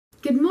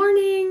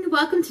morning!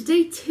 Welcome to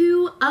day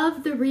 2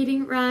 of the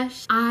reading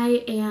rush.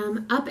 I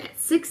am up at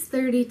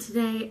 6:30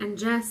 today and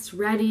just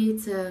ready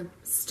to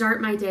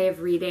start my day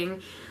of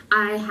reading.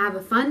 I have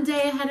a fun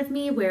day ahead of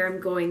me where I'm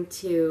going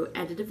to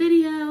edit a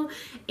video,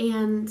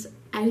 and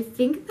I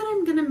think that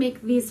I'm gonna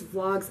make these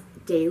vlogs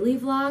daily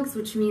vlogs,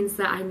 which means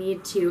that I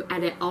need to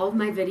edit all of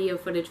my video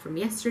footage from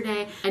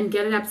yesterday and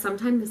get it up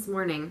sometime this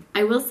morning.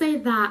 I will say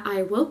that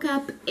I woke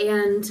up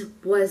and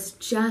was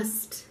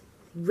just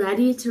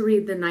ready to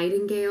read the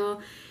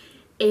Nightingale,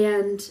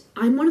 and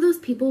I'm one of those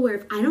people where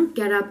if I don't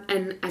get up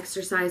and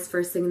exercise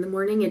first thing in the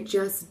morning, it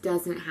just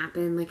doesn't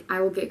happen. Like,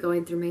 I will get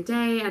going through my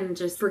day and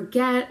just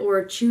forget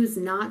or choose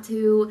not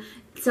to.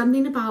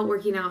 Something about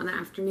working out in the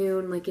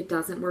afternoon, like, it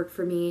doesn't work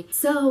for me.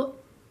 So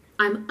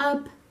I'm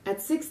up at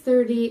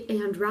 6:30,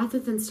 and rather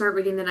than start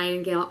reading the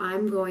Nightingale,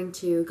 I'm going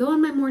to go on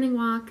my morning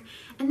walk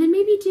and then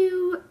maybe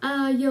do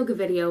a yoga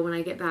video when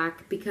I get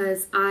back,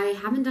 because I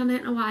haven't done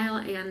it in a while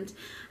and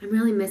I'm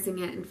really missing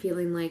it and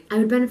feeling like I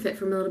would benefit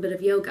from a little bit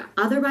of yoga.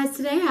 Otherwise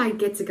today I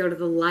get to go to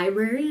the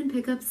library and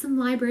pick up some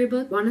library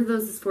books. One of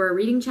those is for a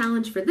reading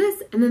challenge for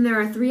this, and then there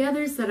are 3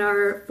 others that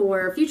are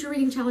for future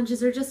reading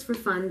challenges or just for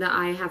fun that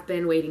I have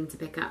been waiting to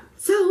pick up.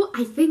 So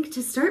I think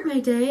to start my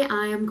day,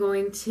 I am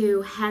going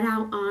to head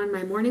out on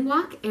my morning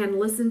walk and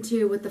listen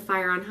to With the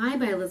Fire on High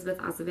by Elizabeth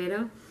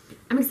Acevedo.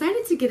 I'm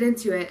excited to get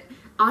into it.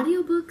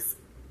 Audiobooks,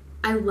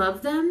 I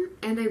love them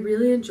and I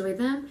really enjoy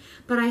them,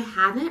 but I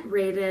haven't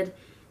rated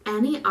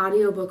any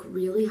audiobook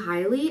really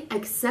highly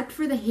except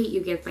for The Hate You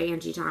Give by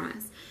Angie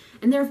Thomas.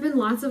 And there have been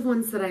lots of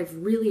ones that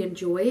I've really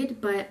enjoyed,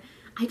 but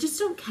I just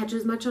don't catch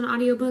as much on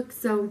audiobooks.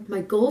 So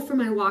my goal for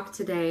my walk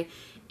today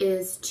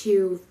is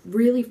to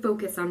really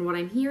focus on what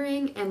I'm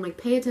hearing and like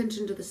pay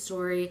attention to the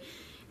story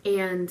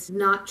and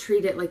not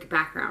treat it like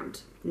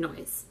background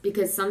noise.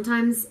 Because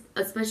sometimes,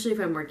 especially if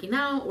I'm working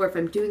out or if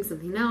I'm doing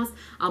something else,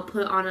 I'll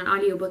put on an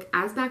audiobook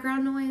as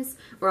background noise,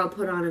 or I'll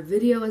put on a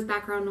video as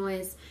background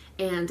noise,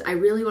 and I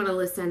really want to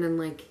listen and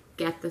like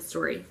get the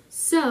story.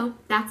 So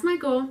that's my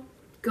goal.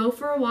 Go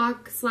for a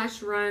walk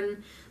 /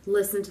 run,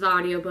 listen to the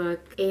audiobook,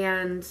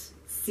 and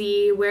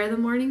see where the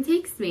morning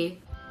takes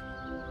me.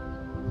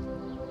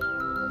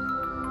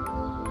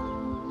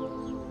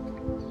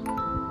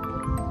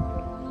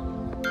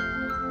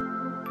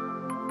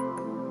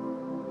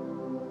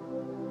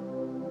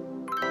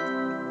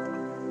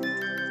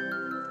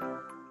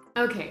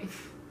 Okay,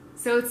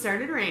 so it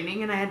started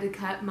raining and I had to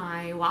cut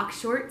my walk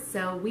short,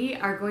 so we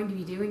are going to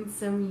be doing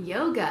some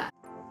yoga.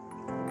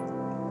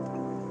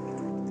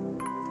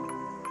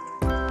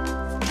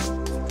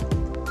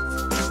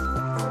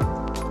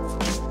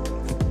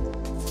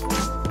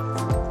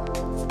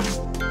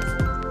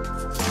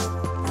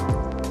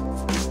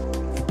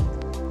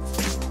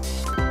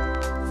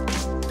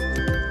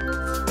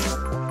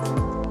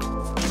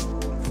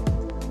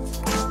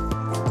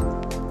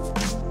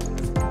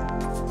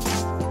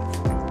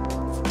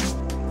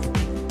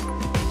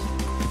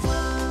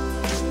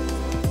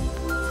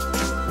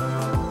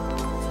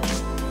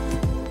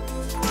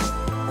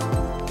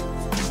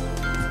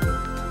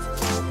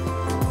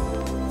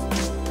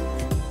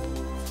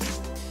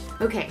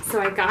 Okay, so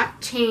I got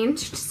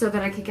changed so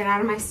that I could get out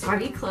of my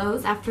sweaty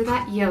clothes after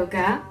that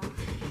yoga.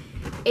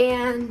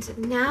 And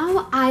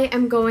now I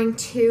am going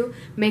to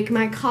make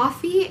my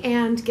coffee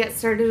and get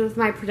started with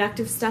my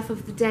productive stuff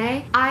of the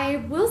day.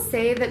 I will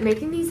say that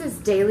making these as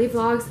daily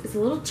vlogs is a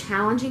little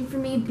challenging for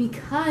me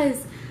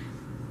because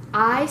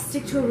I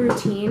stick to a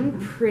routine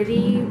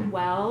pretty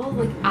well.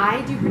 Like,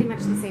 I do pretty much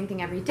the same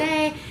thing every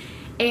day,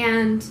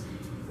 and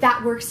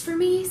that works for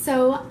me.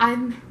 So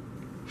I'm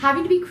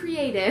having to be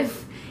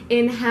creative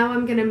in how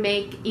I'm gonna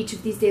make each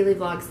of these daily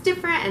vlogs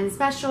different and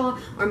special,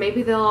 or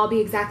maybe they'll all be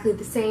exactly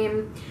the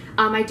same.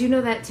 I do know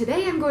that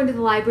today I'm going to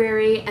the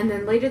library, and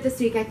then later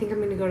this week I think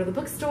I'm gonna go to the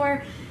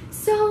bookstore.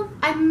 So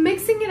I'm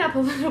mixing it up a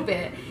little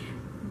bit,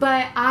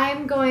 but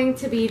I'm going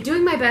to be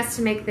doing my best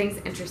to make things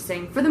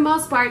interesting. For the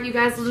most part, you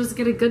guys will just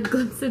get a good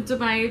glimpse into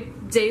my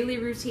daily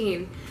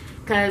routine,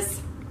 because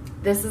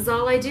this is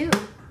all I do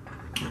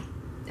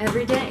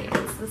every day.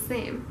 It's the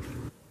same.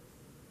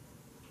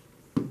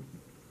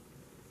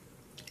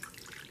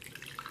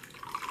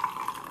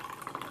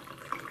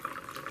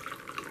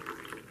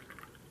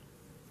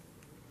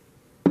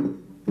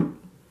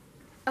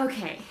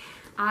 Okay,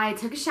 I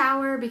took a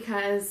shower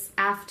because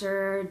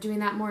after doing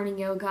that morning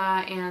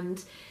yoga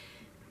and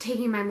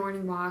taking my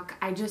morning walk,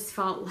 I just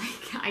felt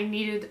like I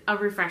needed a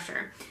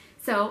refresher.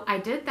 So I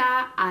did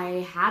that.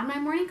 I had my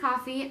morning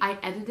coffee, I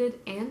edited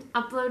and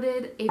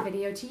uploaded a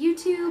video to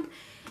YouTube,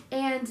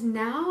 and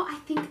now I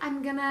think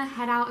I'm gonna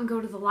head out and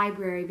go to the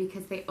library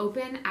because they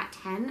open at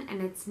 10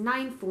 and it's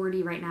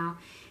 9:40 right now,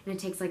 and it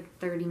takes like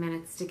 30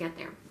 minutes to get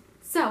there.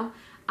 So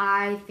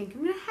I think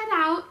I'm gonna head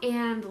out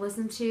and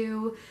listen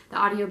to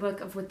the audiobook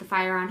of With the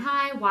Fire on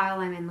High while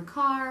I'm in the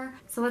car.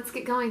 So let's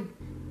get going.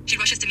 She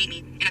rushes to meet me,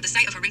 and at the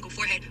sight of her wrinkled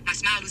forehead, my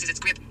smile loses its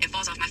grip and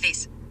falls off my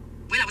face.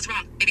 Well, I was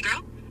wrong. Baby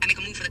girl? I make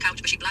a move for the couch,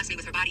 but she blocks me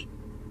with her body.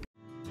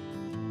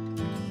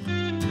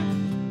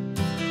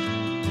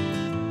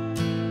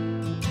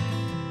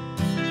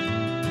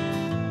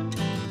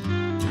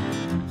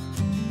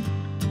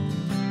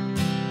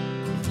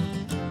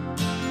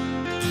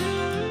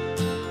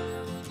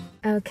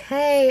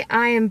 Okay,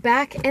 I am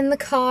back in the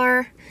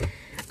car.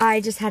 I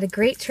just had a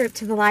great trip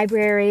to the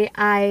library.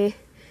 I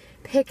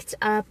picked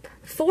up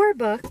 4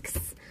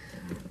 books,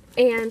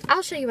 and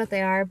I'll show you what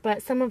they are,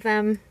 but some of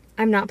them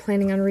I'm not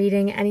planning on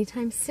reading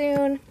anytime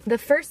soon. The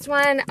first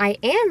one I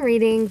am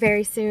reading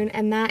very soon,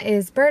 and that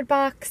is Bird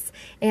Box,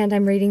 and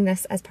I'm reading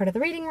this as part of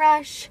the reading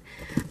rush.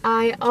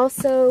 I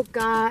also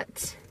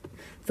got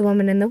The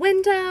Woman in the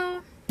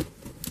Window.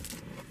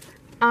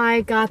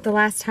 I got The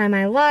Last Time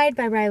I Lied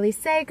by Riley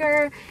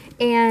Sager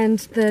and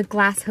The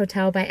Glass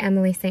Hotel by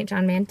Emily St.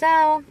 John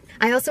Mandel.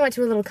 I also went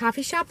to a little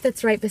coffee shop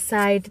that's right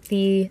beside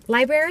the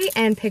library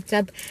and picked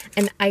up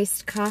an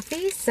iced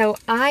coffee. So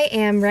I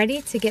am ready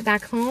to get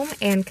back home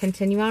and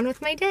continue on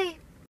with my day.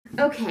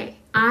 Okay,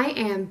 I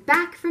am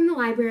back from the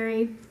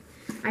library.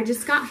 I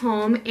just got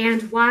home,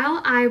 and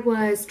while I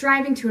was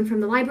driving to and from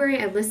the library,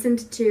 I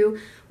listened to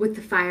With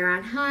the Fire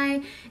on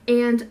High,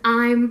 and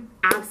I'm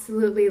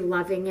absolutely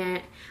loving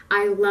it.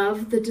 I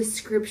love the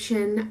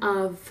description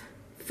of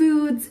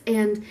foods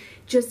and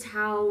just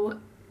how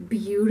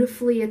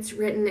beautifully it's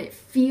written. It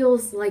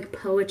feels like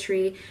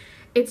poetry.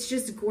 It's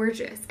just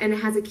gorgeous, and it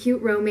has a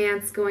cute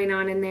romance going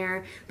on in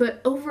there,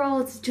 but overall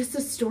it's just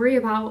a story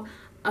about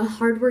a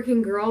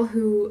hardworking girl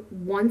who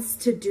wants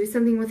to do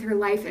something with her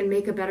life and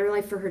make a better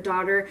life for her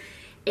daughter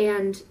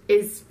and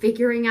is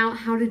figuring out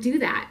how to do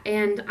that.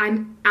 And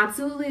I'm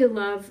absolutely in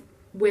love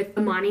with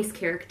Amani's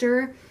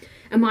character.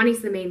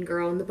 Amani's the main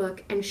girl in the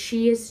book, and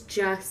she is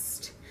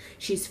just,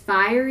 she's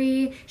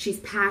fiery, she's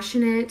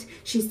passionate,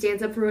 she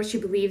stands up for what she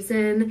believes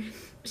in.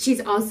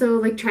 She's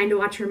also like trying to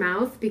watch her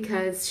mouth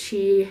because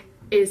she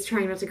is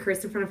trying not to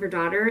curse in front of her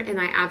daughter, and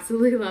I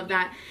absolutely love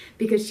that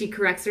because she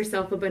corrects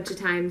herself a bunch of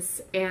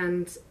times,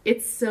 and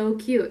it's so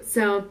cute.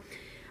 So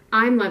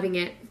I'm loving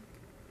it.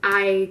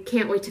 I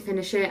can't wait to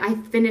finish it. I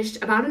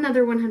finished about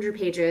another 100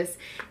 pages,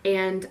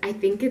 and I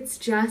think it's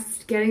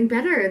just getting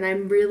better, and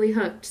I'm really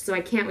hooked, so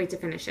I can't wait to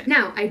finish it.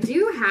 Now, I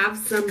do have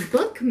some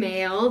book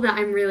mail that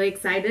I'm really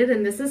excited,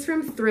 and this is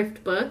from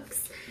Thrift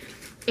Books,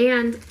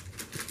 and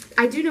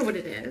I do know what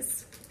it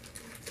is.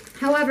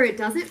 However, it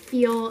doesn't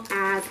feel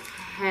as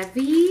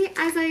heavy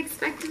as I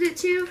expected it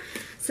to,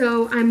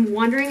 so I'm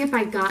wondering if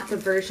I got the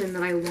version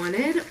that I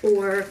wanted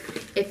or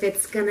if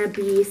it's gonna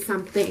be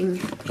something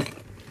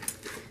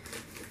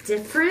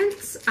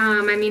different.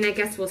 I mean, I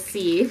guess we'll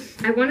see.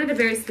 I wanted a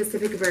very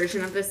specific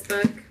version of this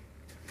book,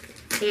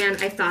 and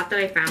I thought that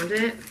I found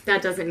it.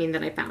 That doesn't mean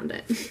that I found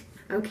it.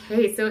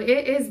 Okay, so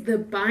it is The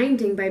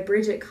Binding by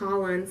Bridget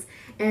Collins,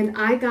 and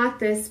I got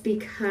this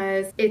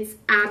because it's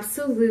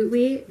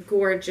absolutely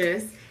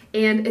gorgeous.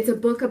 And it's a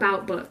book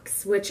about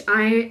books, which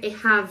I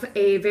have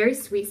a very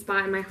sweet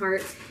spot in my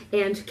heart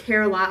and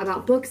care a lot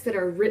about books that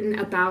are written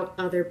about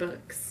other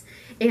books.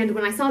 And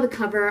when I saw the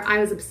cover, I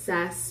was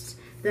obsessed.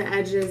 The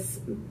edges,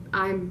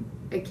 I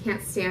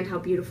can't stand how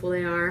beautiful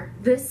they are.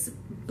 This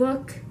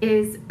book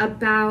is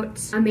about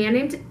a man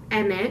named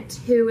Emmett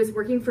who is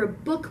working for a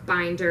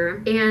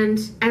bookbinder, and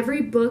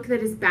every book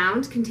that is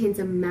bound contains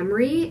a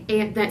memory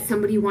that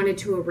somebody wanted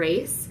to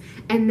erase.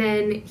 And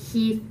then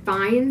he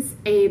finds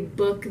a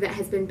book that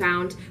has been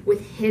bound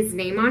with his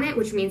name on it,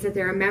 which means that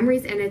there are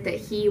memories in it that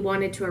he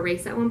wanted to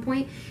erase at one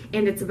point,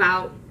 and it's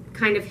about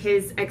kind of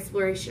his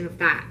exploration of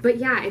that. But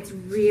yeah, it's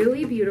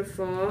really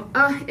beautiful.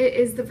 It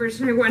is the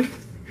version I wanted.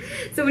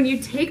 So when you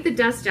take the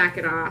dust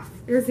jacket off,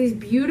 there's these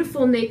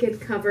beautiful naked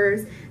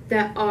covers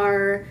that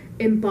are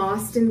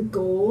embossed in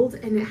gold,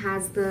 and it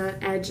has the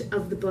edge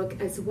of the book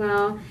as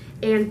well.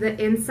 And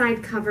the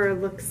inside cover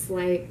looks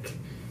like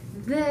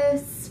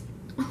this.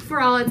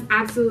 Overall, it's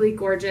absolutely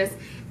gorgeous,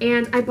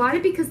 and I bought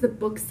it because the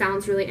book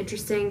sounds really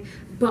interesting,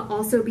 but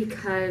also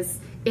because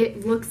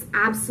it looks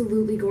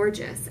absolutely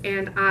gorgeous,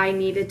 and I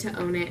needed to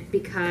own it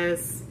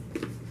because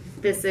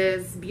this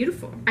is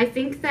beautiful. I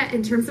think that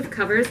in terms of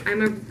covers,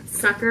 I'm a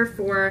sucker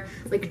for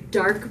like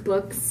dark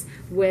books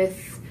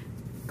with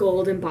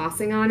gold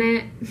embossing on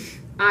it.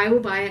 I will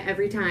buy it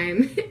every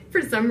time.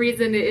 For some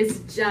reason, it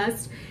is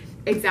just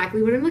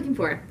exactly what I'm looking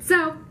for.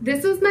 So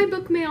this was my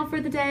book mail for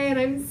the day, and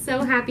I'm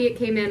so happy it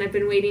came in. I've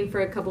been waiting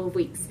for a couple of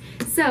weeks,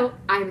 so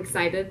I'm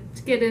excited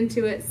to get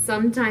into it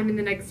sometime in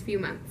the next few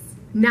months.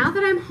 Now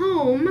that I'm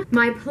home,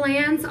 my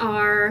plans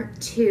are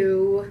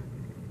to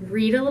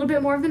read a little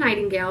bit more of the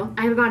Nightingale.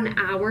 I have about an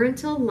hour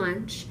until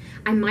lunch.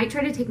 I might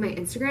try to take my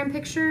Instagram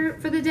picture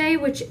for the day,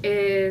 which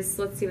is,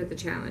 let's see what the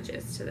challenge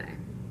is today.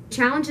 The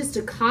challenge is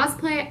to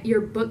cosplay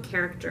your book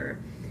character.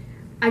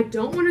 I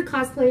don't want to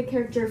cosplay a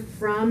character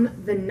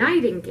from the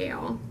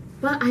Nightingale,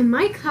 but I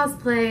might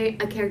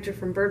cosplay a character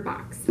from Bird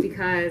Box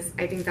because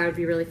I think that would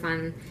be really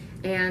fun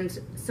and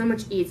so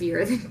much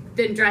easier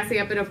than dressing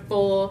up in a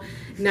full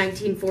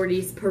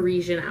 1940s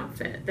Parisian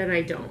outfit that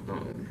I don't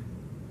own.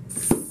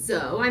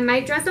 So I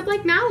might dress up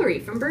like Mallory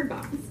from Bird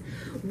Box.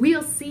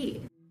 We'll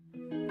see.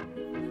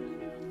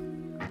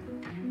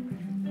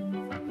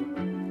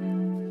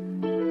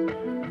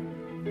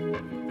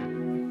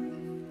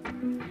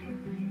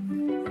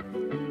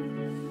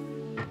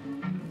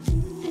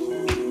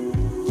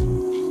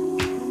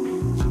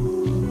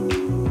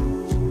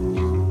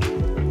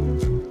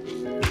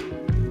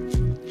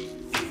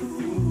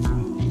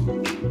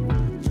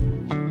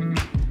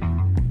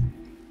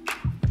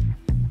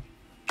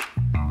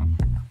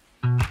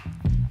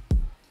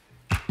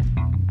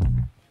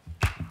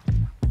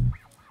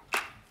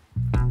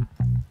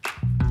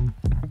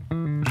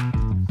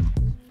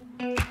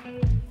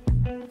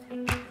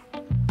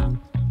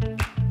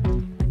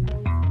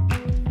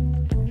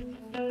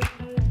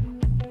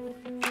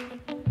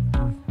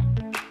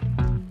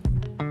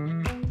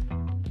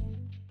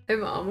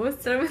 I'm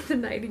almost done with the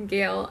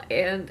Nightingale,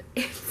 and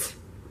it's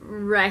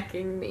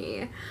wrecking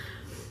me.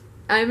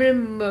 I'm an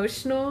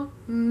emotional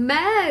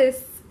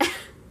mess.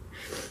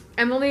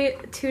 I'm only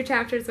 2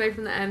 chapters away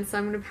from the end, so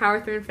I'm going to power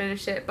through and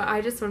finish it, but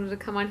I just wanted to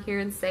come on here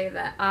and say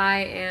that I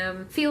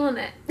am feeling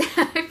it.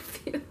 I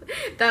feel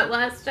that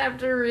last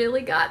chapter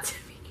really got to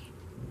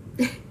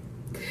me.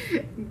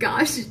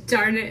 Gosh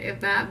darn it,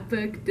 if that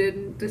book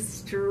didn't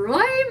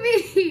destroy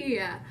me.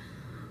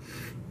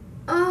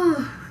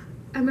 Oh,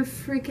 I'm a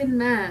freaking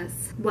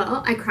mess.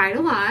 Well, I cried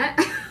a lot.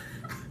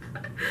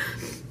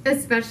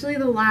 Especially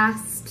the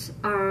last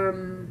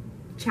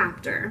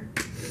chapter.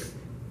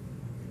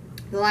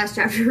 The last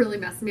chapter really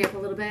messed me up a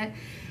little bit.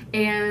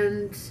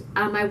 And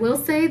I will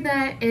say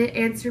that it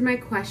answered my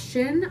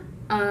question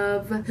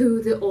of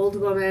who the old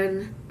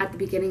woman at the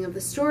beginning of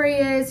the story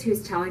is,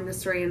 who's telling the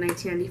story in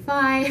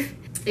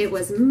 1995. It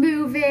was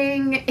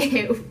moving.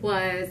 It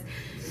was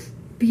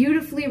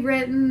beautifully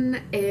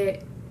written.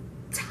 It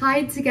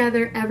tied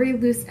together every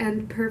loose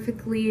end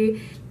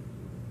perfectly.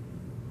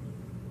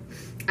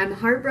 I'm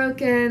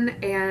heartbroken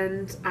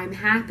and I'm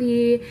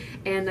happy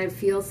and I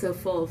feel so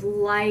full of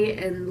light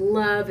and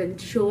love and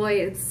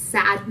joy and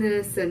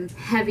sadness and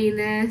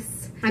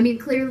heaviness. I mean,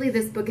 clearly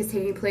this book is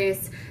taking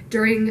place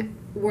during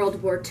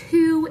World War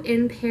II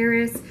in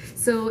Paris,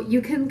 so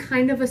you can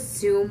kind of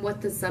assume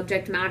what the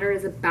subject matter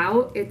is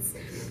about. It's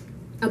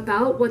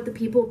about what the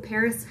people of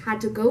Paris had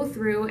to go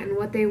through and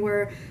what they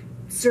were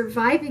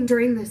surviving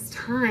during this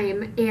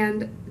time,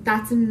 and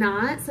that's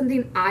not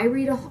something I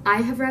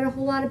have read a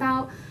whole lot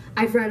about.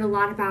 I've read a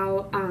lot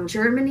about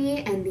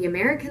Germany and the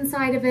American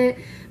side of it,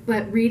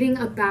 but reading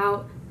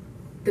about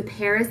the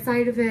Paris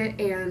side of it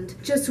and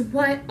just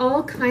what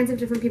all kinds of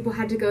different people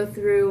had to go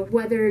through,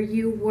 whether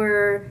you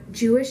were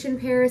Jewish in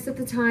Paris at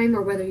the time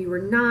or whether you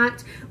were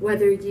not,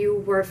 whether you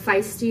were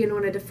feisty and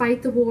wanted to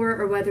fight the war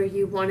or whether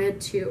you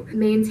wanted to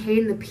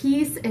maintain the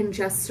peace and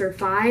just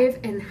survive,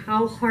 and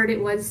how hard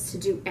it was to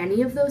do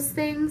any of those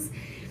things.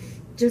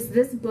 Just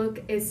this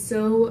book is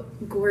so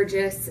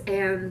gorgeous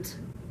and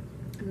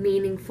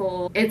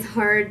meaningful. It's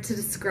hard to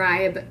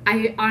describe.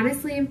 I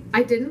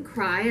didn't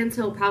cry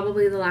until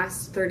probably the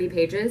last 30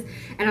 pages,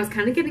 and I was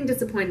kind of getting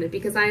disappointed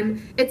because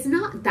it's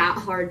not that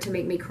hard to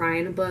make me cry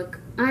in a book.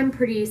 I'm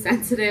pretty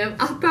sensitive.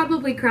 I'll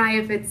probably cry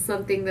if it's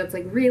something that's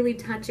like really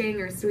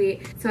touching or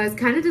sweet. So I was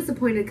kind of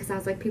disappointed because I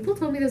was like, people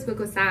told me this book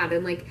was sad,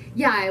 and like,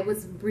 yeah, it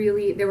was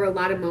really, there were a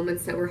lot of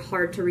moments that were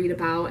hard to read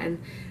about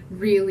and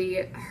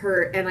really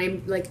hurt, and I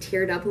like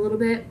teared up a little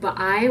bit, but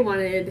I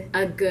wanted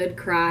a good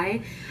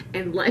cry,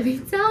 and let me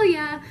tell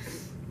ya,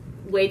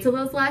 wait till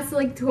those last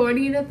like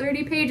 20 to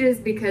 30 pages,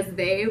 because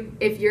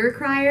if you're a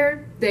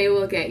crier, they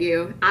will get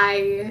you.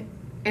 I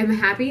am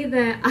happy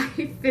that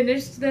I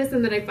finished this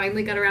and that I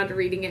finally got around to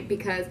reading it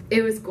because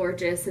it was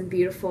gorgeous and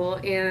beautiful,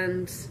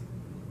 and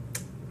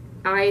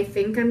I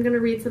think I'm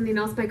gonna read something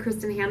else by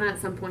Kristin Hannah at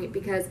some point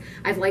because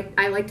I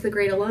liked The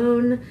Great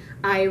Alone.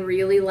 I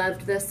really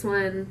loved this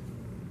one.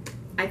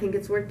 I think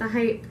it's worth the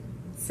hype.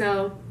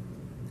 So,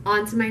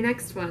 on to my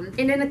next one.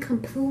 And in a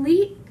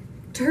complete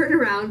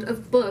turnaround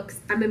of books,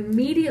 I'm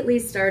immediately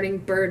starting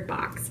Bird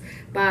Box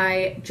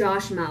by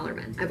Josh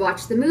Malerman. I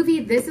watched the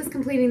movie. This is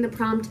completing the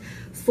prompt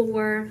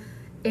for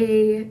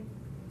a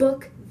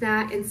book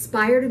that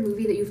inspired a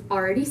movie that you've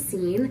already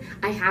seen.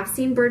 I have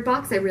seen Bird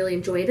Box. I really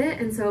enjoyed it,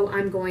 and so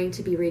I'm going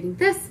to be reading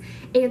this.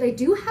 And I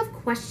do have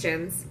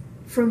questions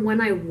from when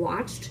I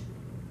watched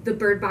the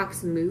Bird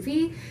Box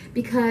movie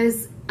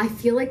because I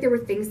feel like there were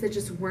things that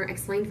just weren't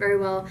explained very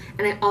well,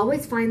 and I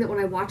always find that when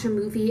I watch a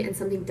movie and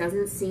something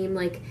doesn't seem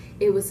like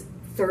it was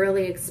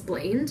thoroughly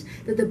explained,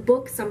 that the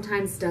book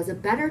sometimes does a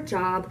better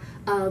job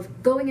of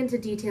going into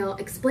detail,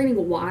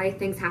 explaining why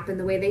things happened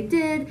the way they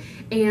did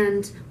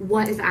and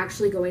what is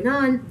actually going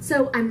on.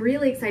 So I'm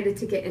really excited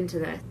to get into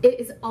this. It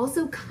is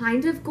also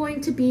kind of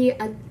going to be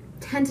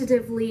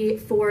tentatively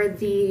for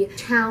the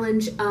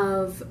challenge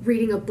of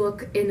reading a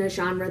book in a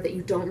genre that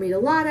you don't read a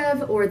lot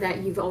of or that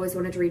you've always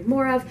wanted to read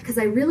more of, because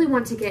I really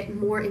want to get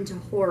more into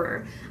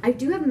horror. I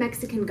do have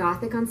Mexican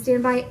Gothic on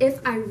standby. If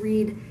I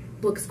read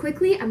books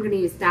quickly, I'm going to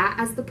use that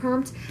as the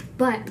prompt,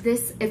 but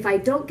this, if I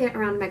don't get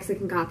around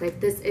Mexican Gothic,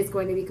 this is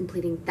going to be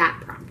completing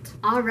that prompt.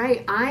 All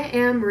right, I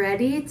am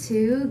ready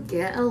to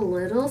get a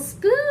little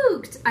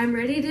spooked. I'm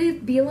ready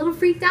to be a little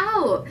freaked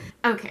out.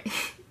 Okay.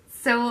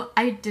 So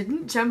I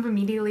didn't jump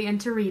immediately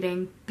into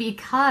reading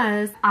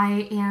because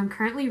I am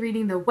currently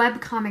reading the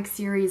webcomic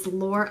series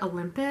Lore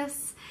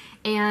Olympus,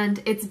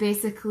 and it's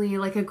basically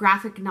like a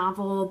graphic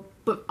novel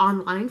but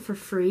online for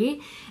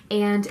free,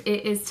 and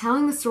it is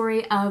telling the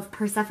story of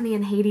Persephone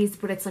and Hades,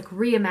 but it's like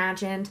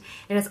reimagined.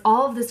 It has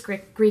all of this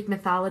Greek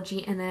mythology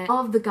in it,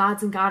 all of the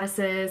gods and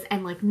goddesses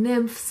and like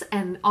nymphs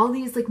and all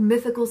these like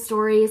mythical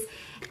stories,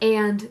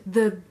 and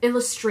the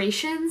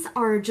illustrations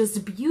are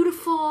just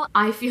beautiful.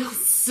 I feel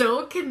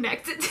so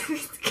connected to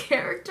these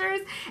characters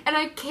and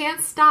I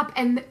can't stop.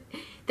 And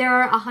there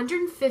are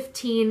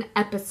 115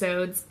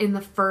 episodes in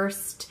the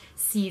first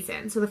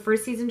season, so the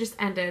first season just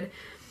ended.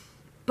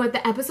 But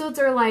the episodes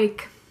are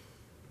like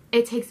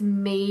It takes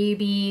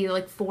maybe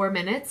like 4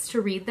 minutes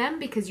to read them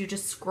because you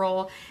just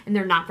scroll and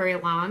they're not very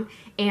long.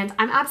 And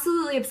I'm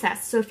absolutely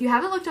obsessed. So if you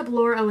haven't looked up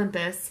Lore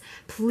Olympus,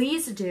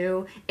 please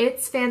do.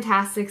 It's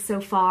fantastic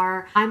so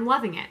far. I'm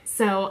loving it.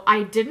 So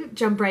I didn't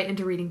jump right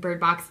into reading Bird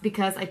Box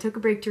because I took a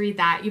break to read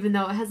that, even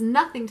though it has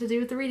nothing to do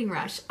with the reading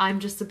rush.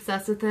 I'm just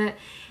obsessed with it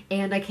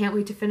and I can't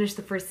wait to finish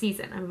the first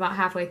season. I'm about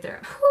halfway through.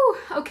 Whew,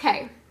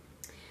 okay.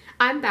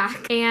 I'm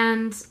back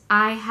and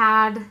I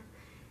had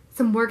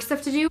some work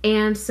stuff to do,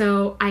 and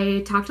so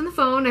I talked on the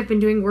phone. I've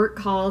been doing work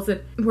calls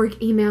and work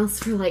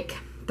emails for like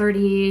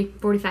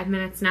 30-45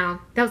 minutes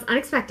now. That was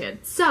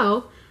unexpected.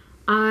 So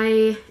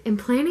I am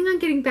planning on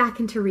getting back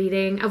into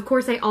reading. Of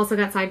course, I also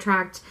got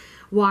sidetracked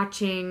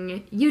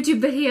watching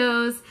YouTube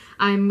videos.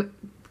 I'm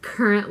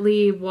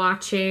currently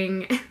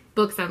watching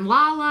Books on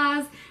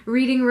Lala's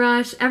Reading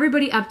Rush.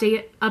 Everybody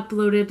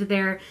uploaded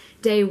their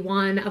day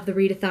 1 of the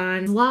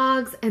readathon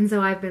vlogs, and so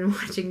I've been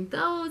watching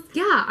those.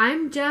 Yeah,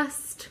 I'm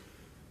just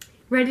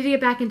ready to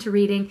get back into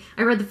reading.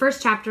 I read the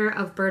first chapter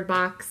of Bird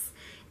Box,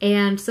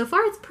 and so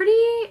far it's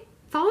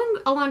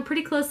following along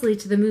pretty closely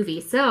to the movie,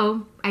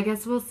 so I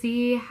guess we'll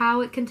see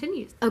how it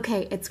continues.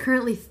 Okay, it's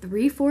currently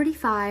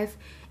 3:45,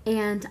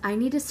 and I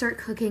need to start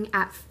cooking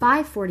at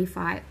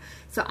 5:45.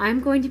 So I'm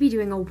going to be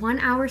doing a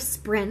 1-hour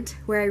sprint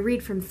where I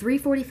read from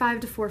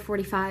 3:45 to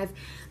 4:45. I'm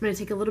going to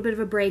take a little bit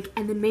of a break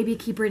and then maybe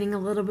keep reading a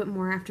little bit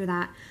more after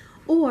that.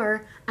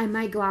 Or I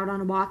might go out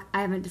on a walk. I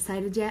haven't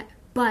decided yet.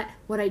 But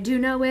what I do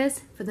know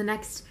is for the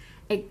next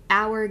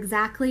hour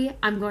exactly,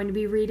 I'm going to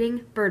be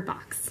reading Bird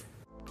Box.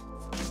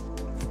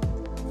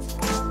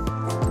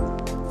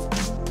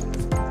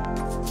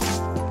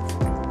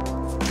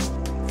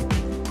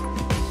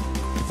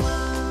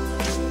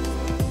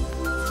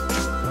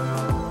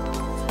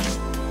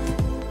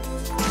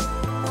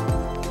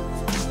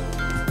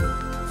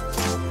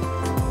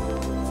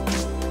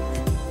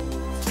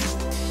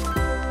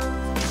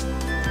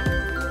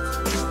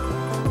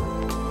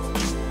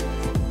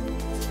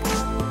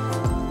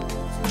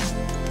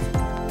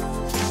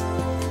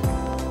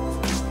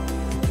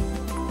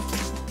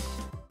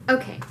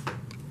 Okay,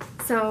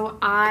 so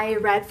I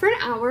read for an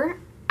hour.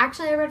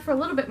 Actually, I read for a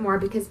little bit more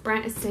because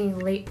Brent is staying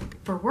late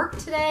for work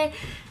today,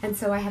 and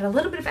so I had a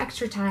little bit of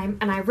extra time,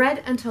 and I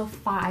read until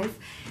 5,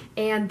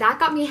 and that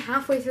got me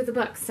halfway through the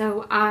book.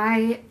 So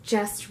I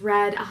just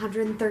read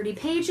 130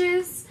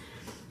 pages.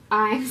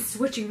 I'm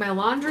switching my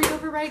laundry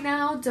over right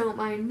now, don't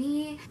mind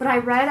me. But I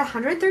read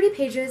 130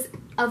 pages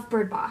of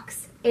Bird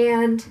Box,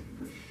 and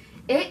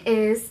it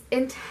is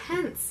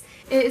intense.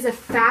 It is a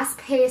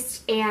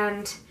fast-paced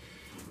and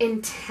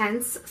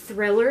intense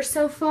thriller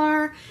so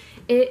far.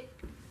 It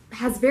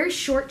has very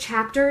short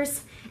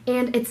chapters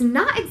and it's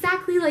not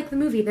exactly like the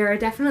movie. There are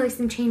definitely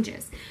some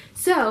changes.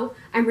 So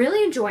I'm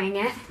really enjoying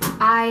it.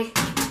 I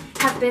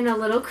have been a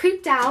little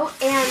creeped out,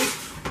 and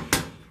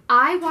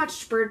I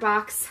watched Bird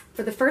Box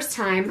for the first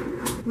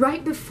time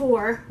right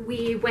before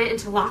we went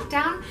into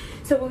lockdown.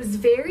 So it was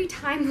very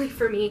timely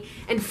for me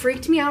and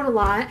freaked me out a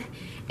lot.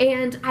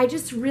 And I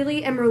just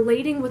really am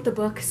relating with the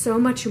book so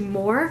much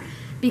more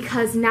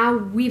because now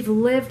we've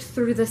lived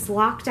through this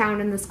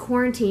lockdown and this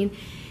quarantine,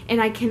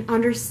 and I can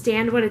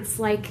understand what it's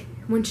like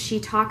when she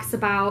talks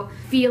about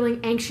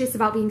feeling anxious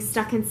about being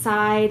stuck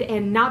inside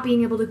and not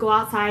being able to go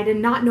outside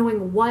and not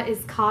knowing what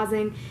is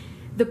causing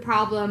the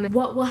problem,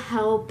 what will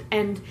help,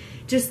 and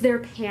just their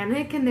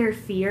panic and their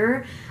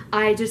fear.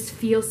 I just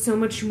feel so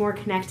much more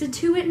connected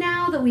to it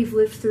now that we've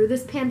lived through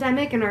this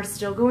pandemic and are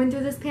still going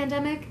through this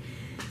pandemic.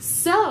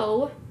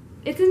 So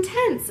it's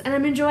intense and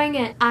I'm enjoying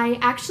it. I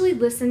actually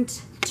listened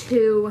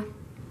to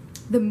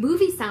the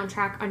movie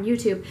soundtrack on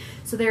YouTube.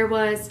 So there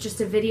was just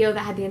a video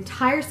that had the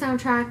entire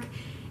soundtrack,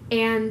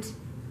 and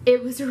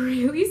it was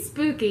really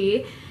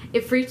spooky.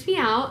 It freaked me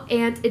out,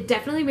 and it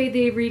definitely made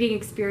the reading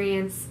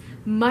experience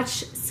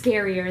much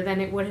scarier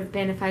than it would have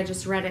been if I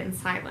just read it in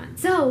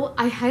silence. So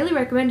I highly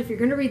recommend, if you're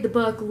going to read the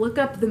book, look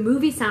up the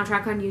movie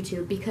soundtrack on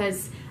YouTube,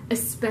 because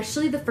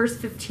especially the first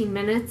 15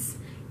 minutes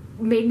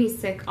made me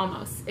sick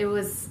almost. It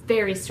was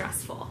very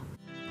stressful.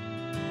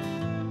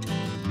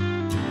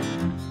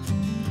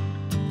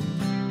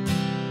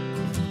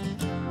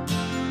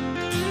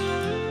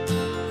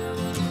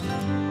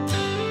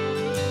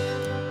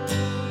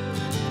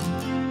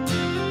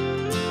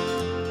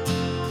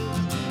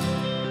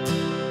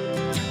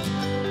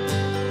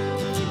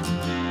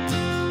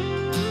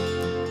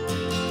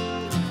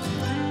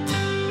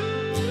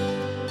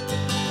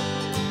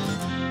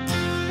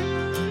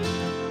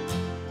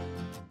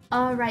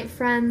 Alright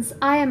friends,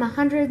 I am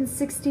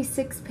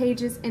 166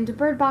 pages into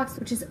Bird Box,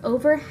 which is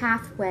over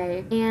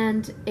halfway,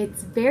 and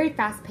it's very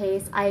fast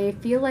paced. I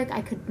feel like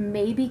I could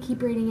maybe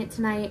keep reading it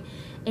tonight,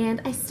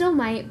 and I still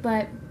might,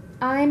 but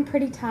I'm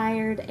pretty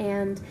tired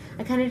and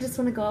I kind of just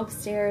want to go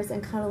upstairs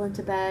and cuddle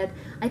into bed.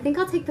 I think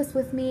I'll take this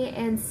with me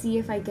and see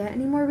if I get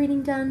any more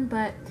reading done,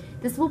 but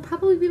this will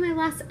probably be my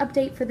last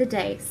update for the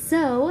day.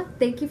 So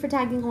thank you for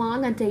tagging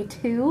along on day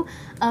 2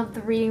 of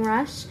the reading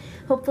rush.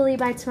 Hopefully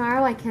by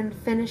tomorrow I can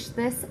finish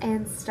this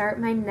and start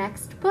my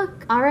next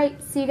book.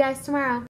 Alright, see you guys tomorrow.